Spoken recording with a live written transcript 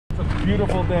a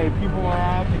beautiful day. People are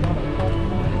out.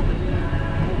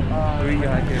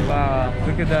 Wow,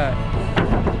 look at that.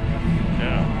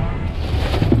 Yeah.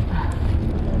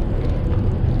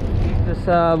 Just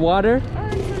water. Oh,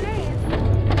 it's so nice.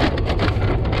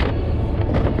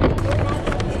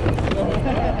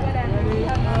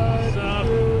 So,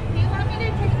 Do you want me to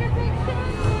take your picture?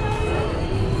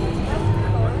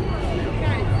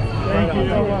 Thank you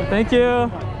so much. Thank you.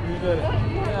 You did it.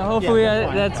 Yeah, hopefully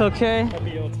that's okay.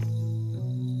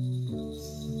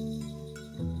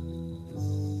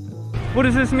 What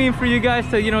does this mean for you guys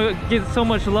to, get so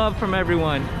much love from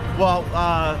everyone? Well,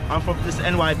 I'm from this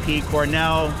NYP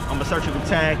Cornell. I'm a surgical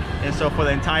tech, and so for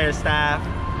the entire staff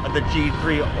of the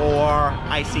G3 or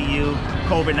ICU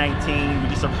COVID-19, we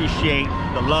just appreciate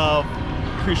the love,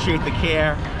 appreciate the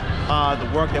care, the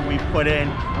work that we put in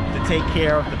to take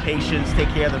care of the patients, take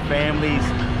care of the families.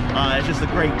 It's just a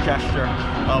great gesture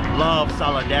of love,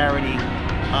 solidarity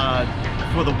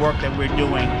for the work that we're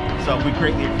doing. So we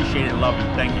greatly appreciate it and love you.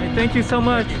 Thank you. Thank you so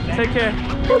much. Take care.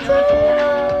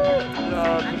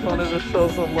 Just wanted to show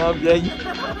some love. Yeah.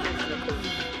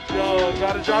 Yo,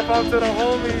 gotta drop off to the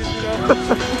homies,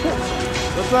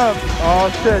 What's up? Oh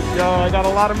shit, yo, I got a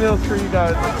lot of meals for you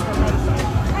guys. I don't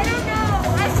know.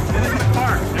 get in the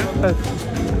car.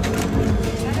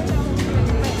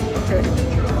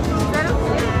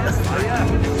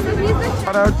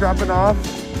 Shout out, dropping off.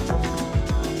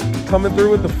 Coming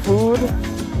through with the food.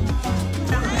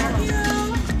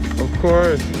 Of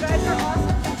course. You guys are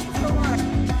awesome. Thank you so much.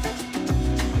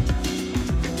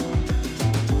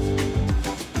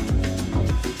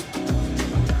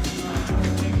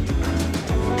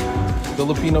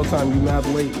 Filipino time, you mad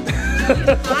late. I'm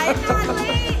not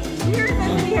late. We were supposed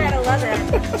to be here at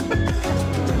 11.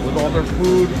 With all their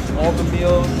food, all the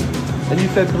meals. And you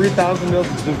said 3,000 meals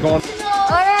is just going. All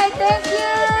right, thank you.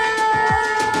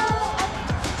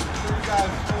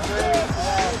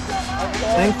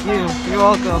 Thank you. You're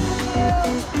welcome.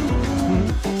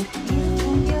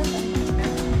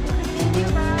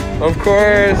 Of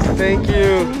course, thank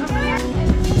you.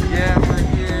 Yeah, we're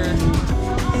here.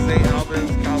 St.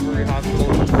 Albans Calvary Hospital.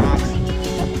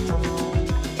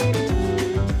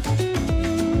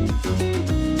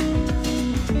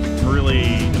 Really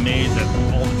amazed at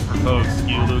all the different folks,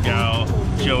 you, Lugao,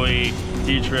 Joey,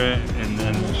 Deidre, and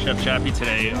then Chef Chappie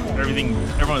today.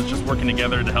 Everyone's just working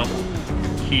together to help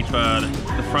keep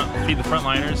feed the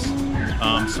frontliners,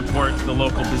 support the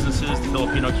local businesses, the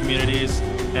Filipino communities,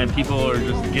 and people are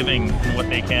just giving what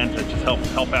they can to just help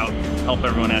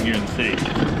everyone out here in the city.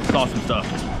 It's awesome stuff.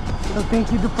 So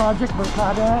thank you to Project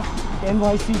Barkada,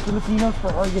 NYC Filipinos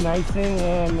for organizing,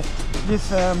 and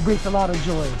this brings a lot of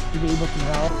joy to be able to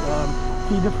help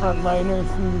feed the frontliners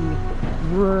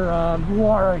who are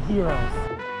our heroes.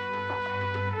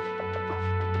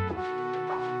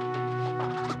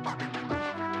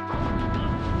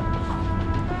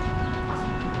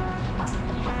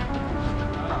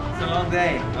 It's a long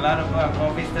day, a lot of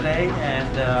coffees today, and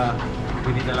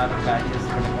we did a lot of batches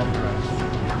for the coffee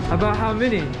runs. About how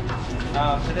many?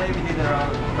 Today we did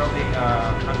around probably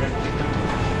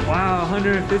 150. Wow,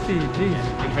 150. Geez.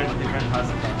 Different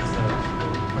hospitals. So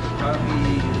for the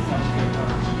coffee, something.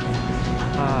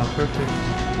 Ah, perfect.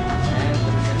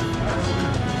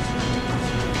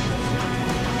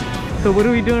 So what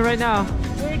are we doing right now?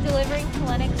 We're delivering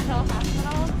Hellenic Hill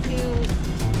Hospital to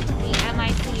the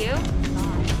MICU.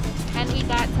 And we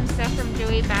got some stuff from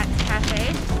Joey Bat's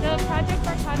Cafe. So Project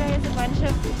Barkada is a bunch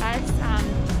of us.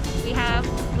 We have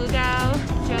Lugao,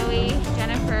 Joey,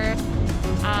 Jennifer,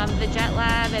 the Jet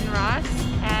Lab, and Ross.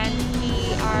 And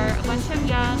we are a bunch of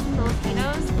young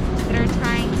Filipinos that are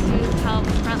trying to help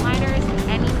frontliners and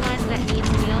anyone that needs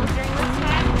meals during this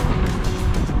time.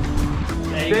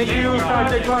 Thank you,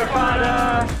 Project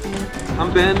Barkada.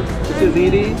 I'm Ben. This is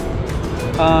Edie.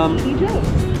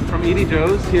 From Edie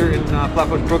Joe's here in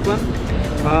Flatbush, Brooklyn.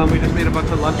 We just made a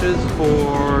bunch of lunches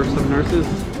for some nurses.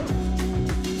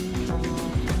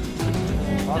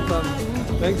 Awesome.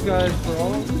 Thanks guys for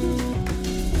all of you.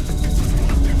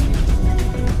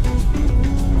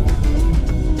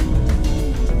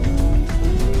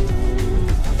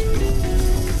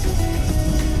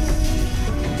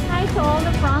 Hi to all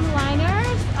the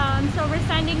frontliners. So we're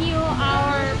sending you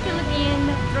our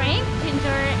Philippine drink,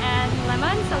 ginger and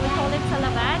lemon. So we call it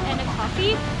salabat, and a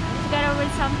coffee together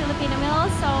with some Filipino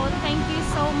meals. So thank you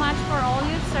so much for all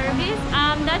your service.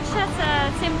 That's just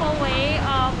a simple way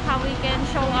of how we can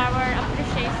show our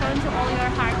appreciation to all your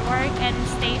hard work, and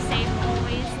stay safe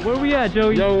always. Where we at,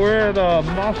 Joey? Yo, we're at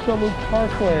Mashalu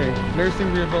Parkway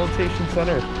Nursing Rehabilitation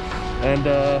Center. And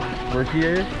we're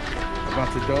here,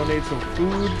 about to donate some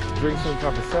food, drink some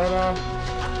cafecera,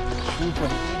 food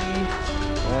from Edie.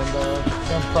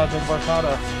 and Project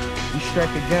Barcada. We strike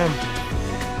again.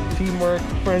 Teamwork,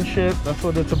 friendship, that's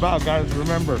what it's about, guys.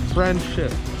 Remember,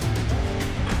 friendship.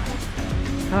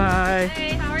 Hi.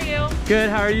 Hey, how are you? Good,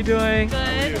 how are you doing?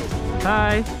 Good.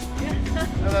 Hi.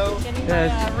 Hello. Getting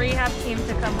Yes. the rehab team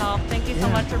to come help. Thank you so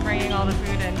much for bringing all the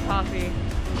food and coffee.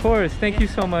 Of course, thank you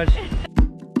so much.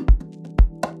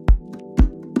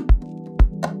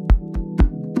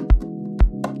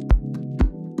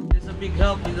 It's a big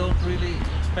help. We don't really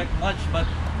expect much, but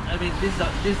I mean, this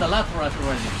is a lot for us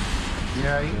already.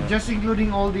 Yeah, just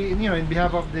including all the, in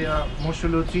behalf of the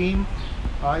Moshulu team,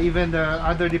 even the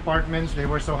other departments, they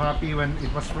were so happy when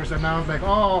it was first announced, like,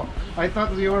 oh, I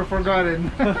thought we were forgotten.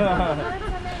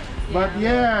 But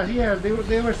yeah,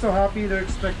 they were so happy, they're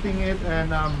expecting it, and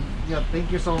yeah, thank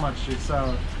you so much. It's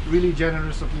really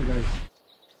generous of you guys.